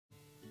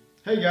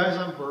Hey guys,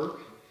 I'm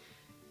Burke,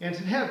 and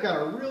today I've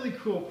got a really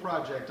cool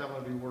project I'm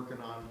going to be working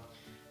on.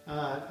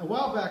 A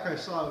while back I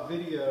saw a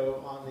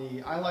video on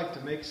the I Like to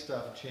Make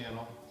Stuff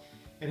channel,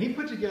 and he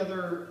put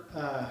together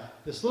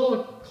this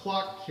little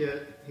clock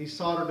kit. He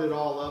soldered it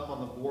all up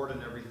on the board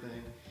and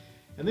everything,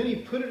 and then he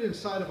put it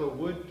inside of a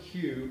wood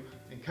cube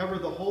and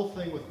covered the whole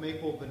thing with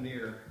maple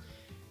veneer,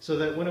 so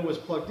that when it was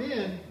plugged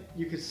in,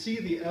 you could see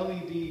the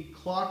LED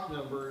clock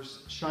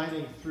numbers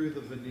shining through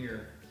the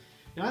veneer.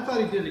 Now I thought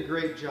he did a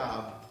great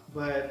job.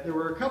 But there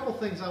were a couple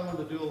things I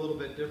wanted to do a little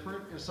bit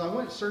different, and so I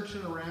went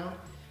searching around,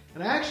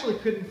 and I actually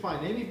couldn't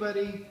find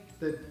anybody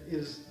that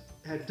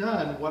had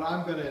done what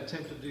I'm going to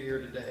attempt to do here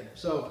today.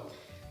 So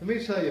let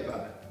me tell you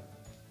about it.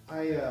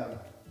 I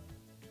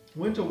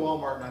went to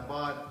Walmart and I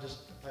bought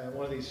just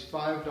one of these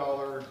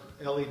 $5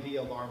 LED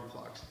alarm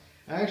clocks.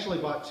 I actually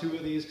bought two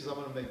of these because I'm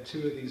going to make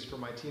two of these for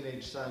my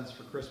teenage sons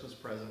for Christmas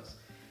presents.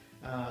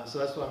 So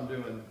that's what I'm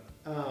doing.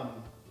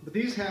 But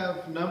these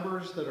have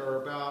numbers that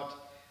are about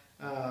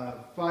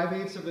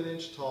 5/8 of an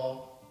inch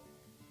tall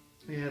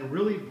and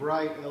really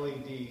bright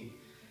LED.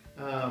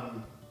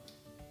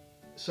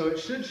 So it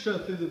should show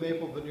through the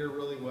maple veneer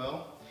really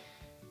well.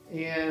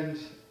 And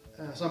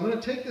so I'm going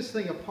to take this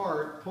thing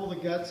apart, pull the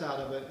guts out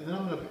of it, and then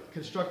I'm going to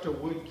construct a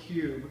wood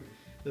cube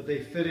that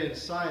they fit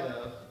inside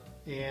of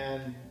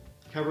and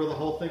cover the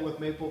whole thing with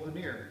maple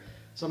veneer.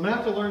 So I'm going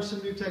to have to learn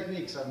some new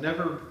techniques. I've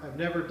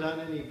never done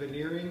any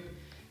veneering,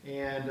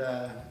 and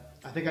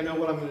I think I know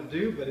what I'm going to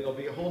do, but it'll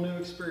be a whole new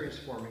experience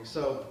for me.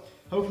 So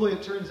hopefully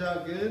it turns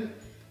out good,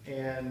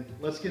 and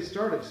let's get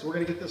started. So we're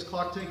going to get this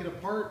clock taken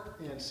apart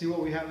and see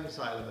what we have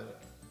inside of it.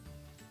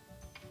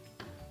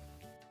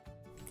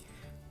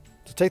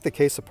 To take the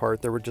case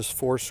apart, there were just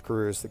 4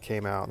 screws that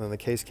came out, and then the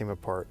case came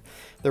apart.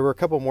 There were a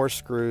couple more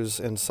screws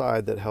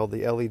inside that held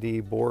the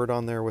LED board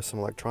on there with some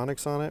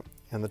electronics on it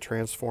and the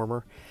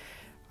transformer.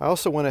 I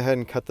also went ahead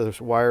and cut the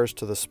wires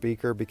to the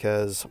speaker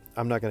because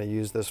I'm not going to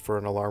use this for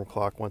an alarm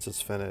clock once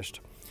it's finished.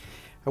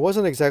 I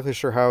wasn't exactly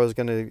sure how I was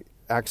going to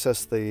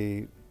access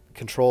the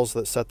controls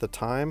that set the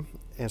time,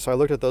 and so I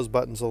looked at those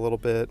buttons a little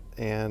bit,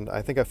 and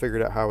I think I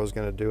figured out how I was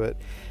going to do it,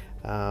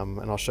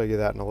 and I'll show you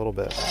that in a little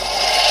bit.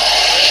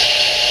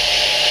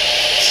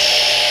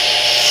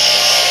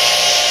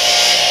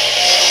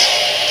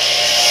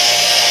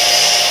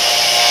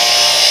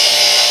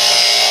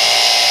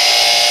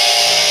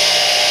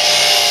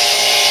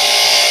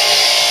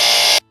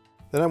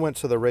 Then I went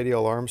to the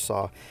radial alarm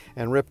saw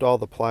and ripped all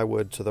the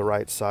plywood to the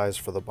right size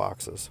for the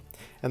boxes,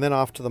 and then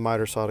off to the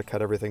miter saw to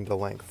cut everything to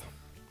length.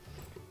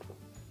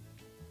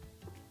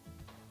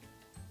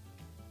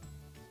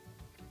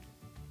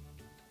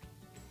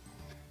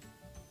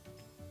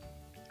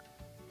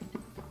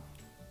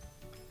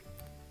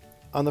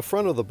 On the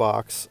front of the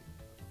box,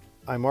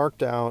 I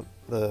marked out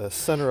the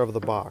center of the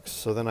box,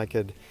 so then I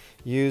could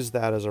use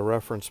that as a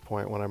reference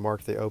point when I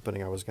marked the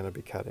opening I was going to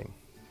be cutting.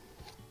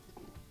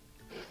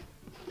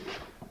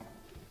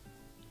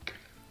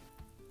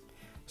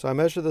 So I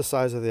measured the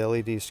size of the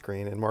LED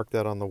screen and marked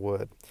that on the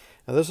wood.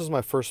 Now this was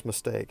my first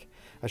mistake.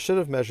 I should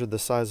have measured the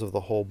size of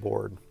the whole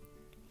board.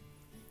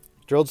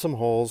 Drilled some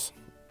holes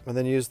and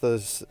then used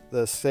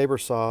the saber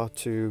saw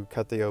to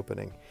cut the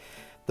opening.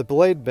 The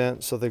blade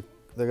bent so the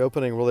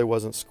opening really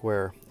wasn't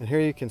square. And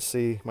here you can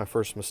see my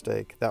first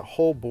mistake. That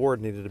whole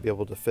board needed to be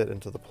able to fit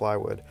into the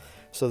plywood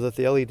so that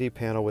the LED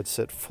panel would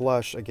sit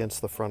flush against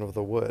the front of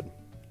the wood.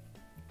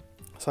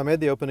 So I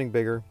made the opening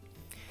bigger.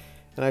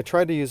 And I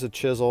tried to use a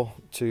chisel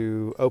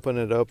to open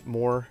it up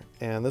more,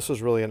 and this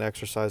was really an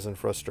exercise in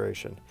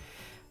frustration.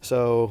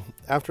 So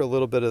after a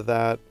little bit of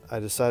that, I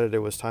decided it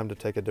was time to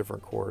take a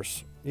different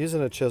course.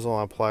 Using a chisel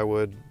on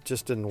plywood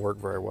just didn't work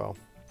very well.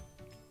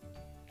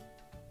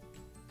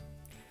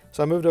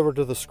 So I moved over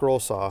to the scroll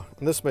saw,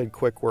 and this made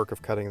quick work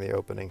of cutting the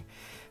opening.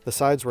 The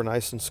sides were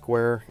nice and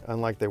square,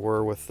 unlike they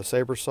were with the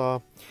saber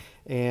saw,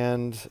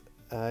 and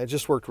it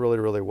just worked really,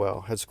 really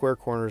well. Had square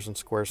corners and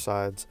square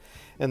sides,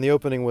 and the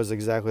opening was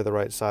exactly the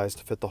right size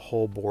to fit the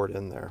whole board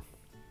in there.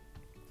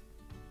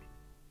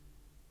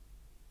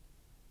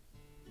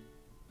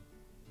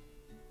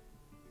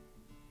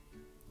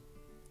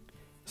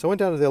 So I went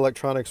down to the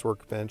electronics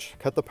workbench,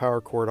 cut the power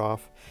cord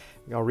off.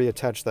 I'll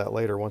reattach that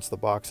later once the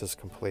box is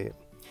complete.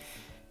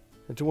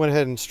 I went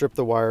ahead and stripped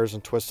the wires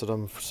and twisted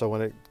them so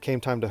when it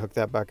came time to hook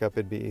that back up,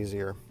 it'd be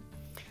easier.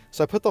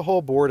 So I put the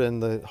whole board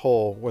in the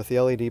hole with the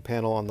LED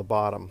panel on the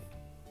bottom.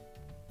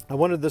 I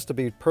wanted this to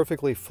be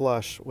perfectly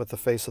flush with the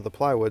face of the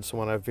plywood, so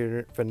when I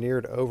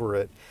veneered over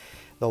it,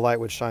 the light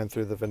would shine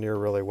through the veneer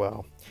really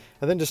well.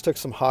 I then just took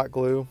some hot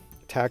glue,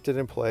 tacked it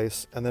in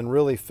place, and then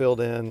really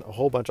filled in a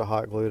whole bunch of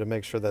hot glue to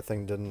make sure that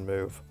thing didn't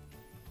move.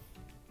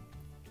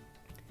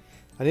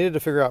 I needed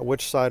to figure out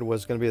which side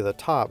was going to be the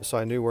top so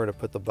I knew where to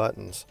put the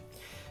buttons.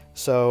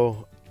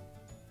 So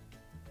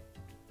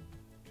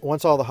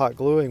once all the hot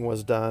gluing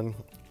was done,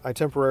 I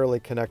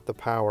temporarily connect the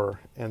power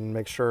and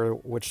make sure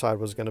which side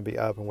was going to be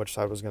up and which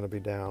side was going to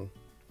be down.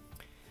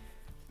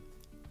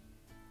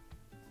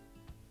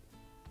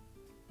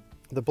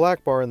 The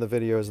black bar in the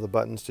video is the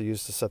buttons to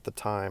use to set the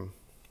time.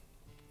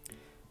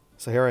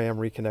 So here I am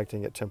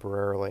reconnecting it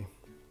temporarily.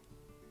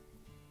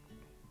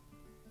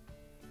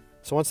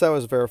 So once that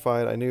was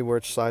verified, I knew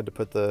which side to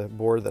put the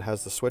board that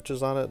has the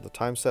switches on it, the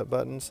time set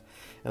buttons,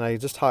 and I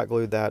just hot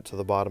glued that to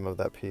the bottom of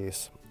that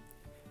piece.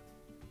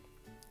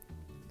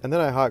 And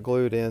then I hot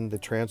glued in the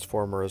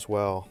transformer as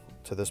well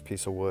to this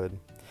piece of wood.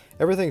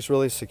 Everything's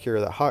really secure.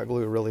 That hot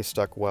glue really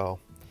stuck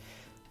well.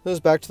 Then I was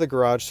back to the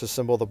garage to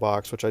assemble the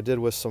box, which I did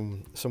with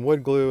some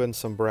wood glue and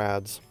some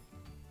brads.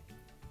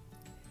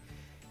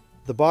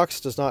 The box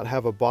does not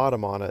have a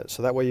bottom on it,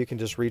 so that way you can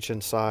just reach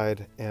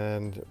inside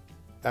and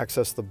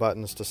access the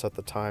buttons to set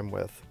the time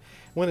with.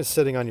 When it's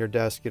sitting on your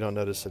desk, you don't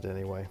notice it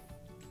anyway.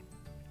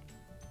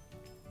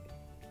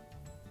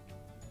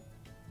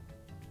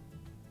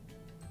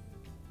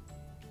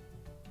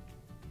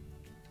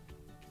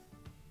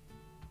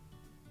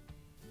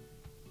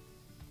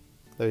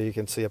 There you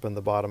can see up in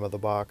the bottom of the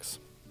box.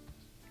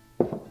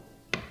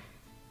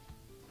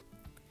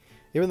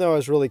 Even though I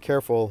was really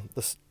careful,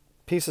 the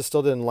pieces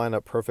still didn't line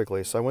up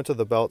perfectly, so I went to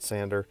the belt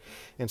sander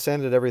and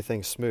sanded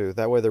everything smooth.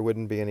 That way there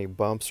wouldn't be any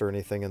bumps or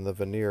anything in the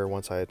veneer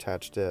once I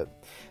attached it.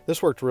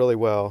 This worked really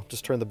well.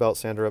 Just turned the belt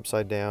sander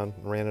upside down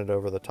and ran it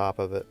over the top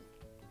of it.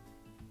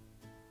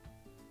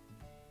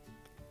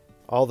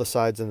 All the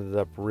sides ended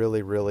up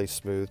really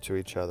smooth to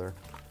each other.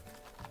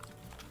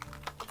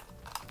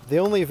 The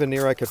only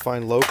veneer I could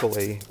find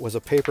locally was a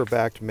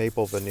paper-backed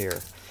maple veneer.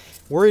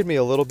 Worried me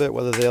a little bit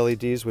whether the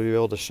LEDs would be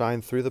able to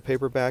shine through the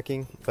paper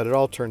backing, but it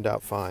all turned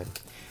out fine.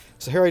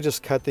 So here I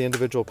just cut the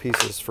individual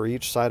pieces for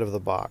each side of the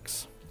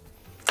box.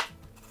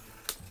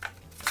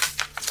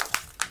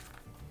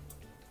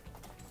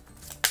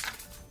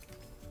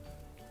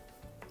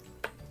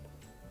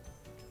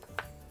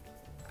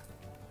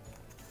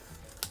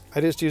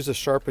 I just used a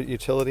sharp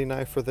utility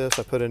knife for this.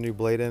 I put a new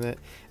blade in it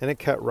and it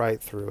cut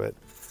right through it.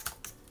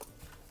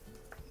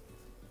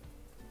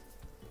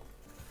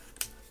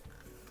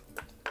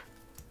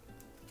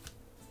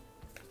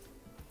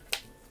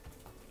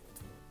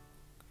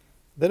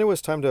 Then it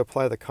was time to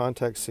apply the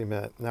contact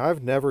cement. Now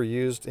I've never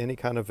used any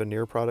kind of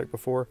veneer product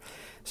before,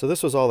 so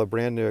this was all a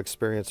brand new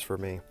experience for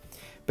me.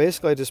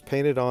 Basically I just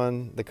painted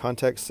on the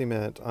contact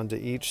cement onto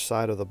each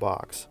side of the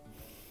box.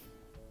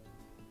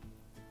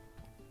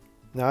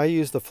 Now I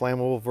use the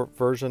flammable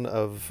version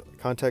of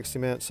contact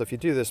cement, so if you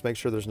do this, make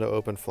sure there's no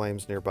open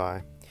flames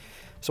nearby.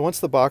 So once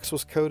the box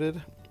was coated,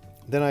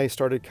 then I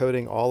started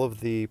coating all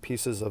of the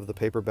pieces of the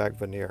paperback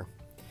veneer.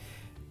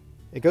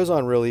 It goes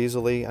on real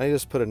easily. I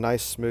just put a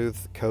nice smooth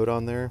coat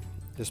on there,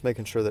 just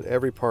making sure that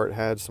every part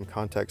had some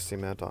contact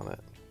cement on it.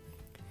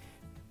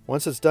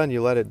 Once it's done,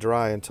 you let it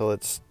dry until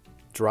it's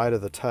dry to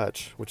the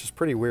touch, which is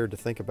pretty weird to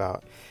think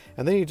about.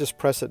 And then you just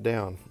press it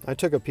down. I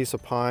took a piece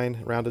of pine,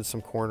 rounded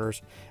some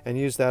corners, and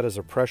used that as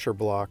a pressure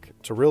block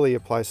to really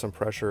apply some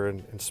pressure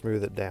and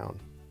smooth it down.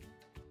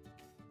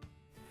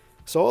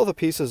 So all the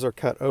pieces are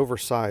cut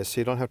oversized,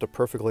 so you don't have to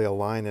perfectly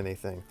align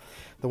anything.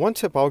 The one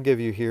tip I'll give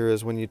you here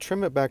is when you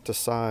trim it back to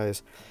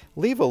size,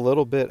 leave a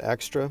little bit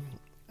extra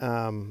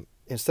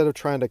instead of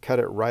trying to cut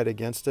it right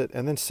against it,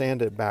 and then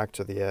sand it back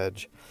to the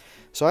edge.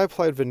 So I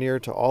applied veneer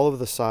to all of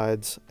the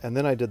sides, and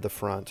then I did the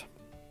front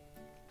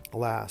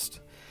last.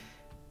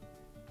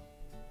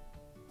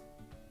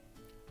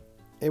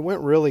 It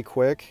went really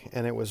quick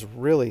and it was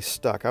really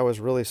stuck. I was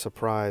really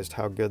surprised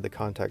how good the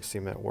contact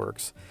cement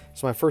works.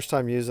 It's my first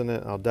time using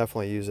it, and I'll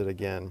definitely use it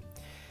again.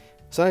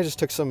 So I just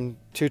took some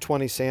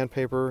 220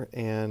 sandpaper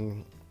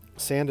and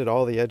sanded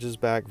all the edges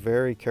back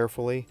very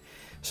carefully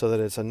so that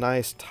it's a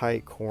nice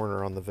tight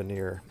corner on the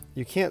veneer.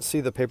 You can't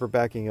see the paper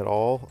backing at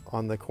all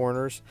on the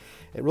corners.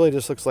 It really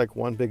just looks like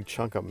one big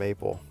chunk of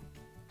maple.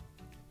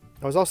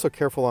 I was also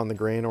careful on the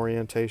grain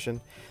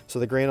orientation. So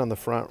the grain on the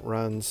front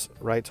runs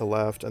right to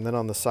left, and then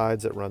on the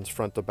sides it runs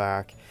front to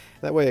back.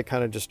 That way it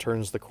kind of just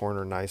turns the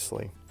corner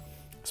nicely.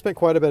 I spent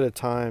quite a bit of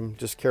time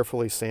just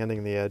carefully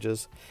sanding the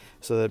edges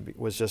so that it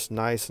was just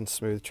nice and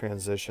smooth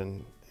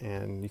transition,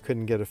 and you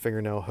couldn't get a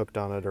fingernail hooked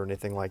on it or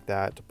anything like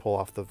that to pull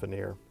off the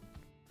veneer.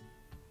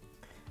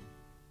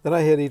 Then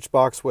I hit each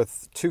box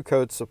with 2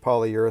 coats of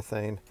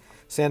polyurethane,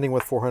 sanding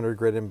with 400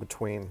 grit in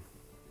between.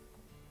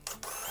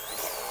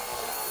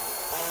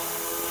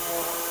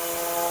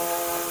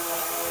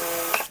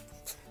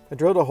 I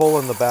drilled a hole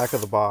in the back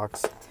of the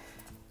box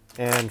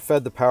and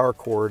fed the power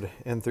cord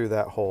in through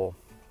that hole.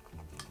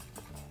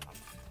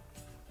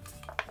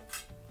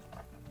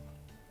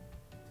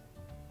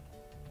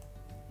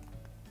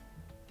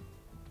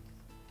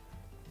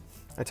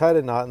 I tied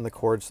a knot in the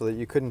cord so that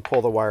you couldn't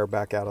pull the wire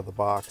back out of the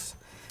box.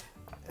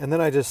 And then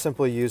I just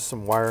simply used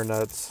some wire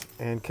nuts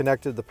and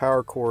connected the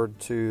power cord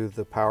to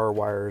the power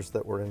wires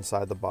that were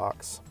inside the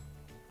box.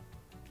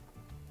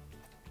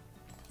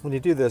 When you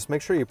do this,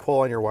 make sure you pull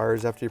on your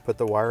wires after you put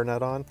the wire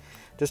nut on,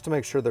 just to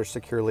make sure they're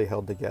securely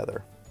held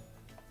together.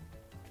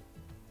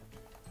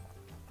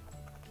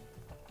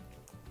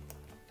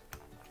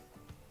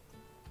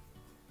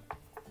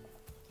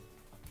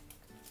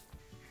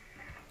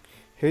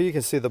 Here you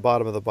can see the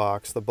bottom of the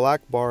box. The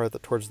black bar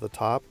towards the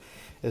top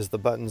is the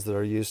buttons that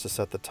are used to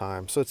set the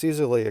time, so it's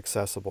easily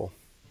accessible.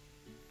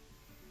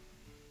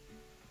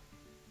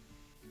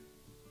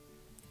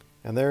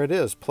 And there it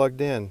is,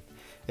 plugged in.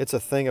 It's a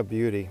thing of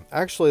beauty.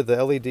 Actually,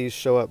 the LEDs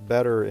show up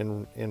better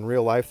in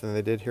real life than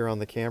they did here on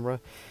the camera.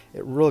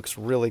 It looks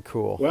really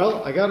cool.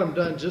 Well, I got them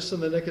done just in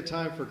the nick of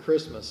time for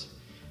Christmas.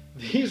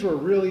 These were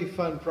really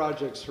fun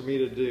projects for me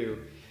to do.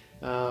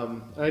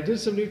 I did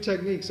some new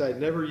techniques. I'd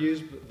never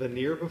used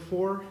veneer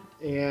before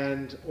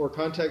or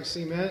contact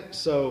cement,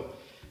 so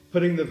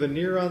putting the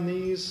veneer on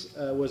these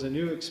was a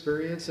new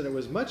experience, and it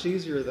was much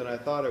easier than I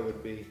thought it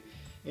would be.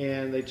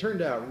 And they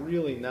turned out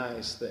really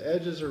nice. The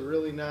edges are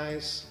really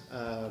nice.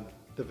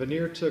 The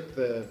veneer took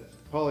the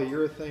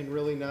polyurethane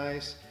really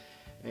nice,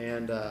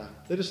 and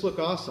they just look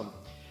awesome.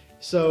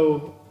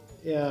 So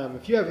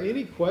if you have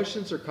any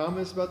questions or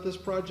comments about this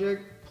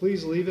project,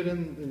 please leave it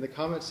in the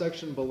comment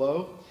section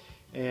below,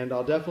 and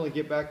I'll definitely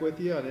get back with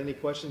you on any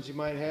questions you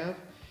might have.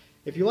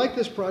 If you like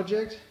this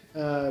project,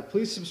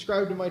 please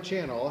subscribe to my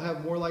channel. I'll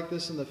have more like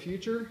this in the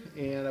future,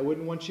 and I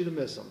wouldn't want you to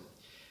miss them.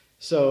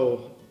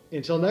 So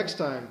until next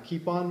time,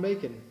 keep on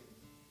making.